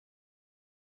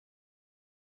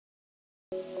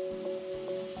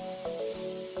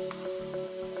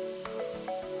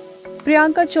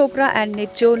Priyanka Chopra and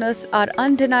Nick Jonas are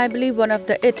undeniably one of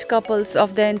the it couples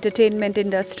of the entertainment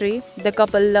industry. The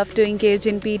couple love to engage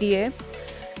in PDA.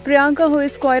 Priyanka, who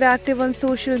is quite active on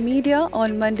social media,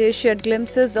 on Monday shared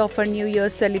glimpses of her New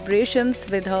Year's celebrations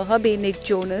with her hubby Nick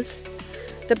Jonas.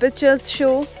 The pictures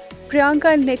show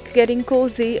Priyanka and Nick getting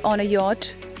cozy on a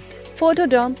yacht. Photo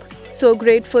dump. So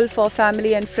grateful for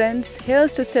family and friends.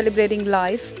 Here's to celebrating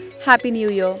life. Happy New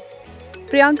Year.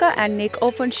 Priyanka and Nick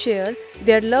often share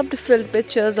their loved-filled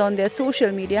pictures on their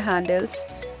social media handles.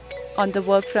 On the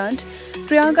work front,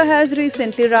 Priyanka has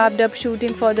recently wrapped up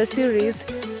shooting for the series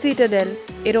Citadel.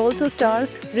 It also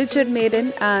stars Richard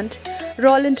Madden and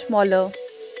Roland Moller.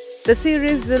 The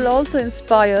series will also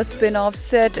inspire spin-offs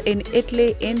set in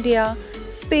Italy, India,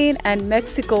 Spain and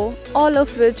Mexico, all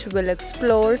of which will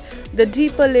explore the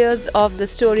deeper layers of the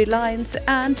storylines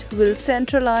and will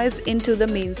centralize into the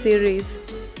main series.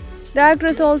 The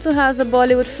actress also has a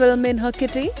Bollywood film in her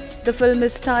kitty. The film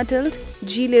is titled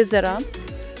Jile Zara.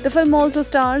 The film also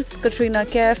stars Katrina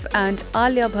Kaif and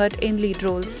Alia Bhatt in lead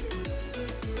roles.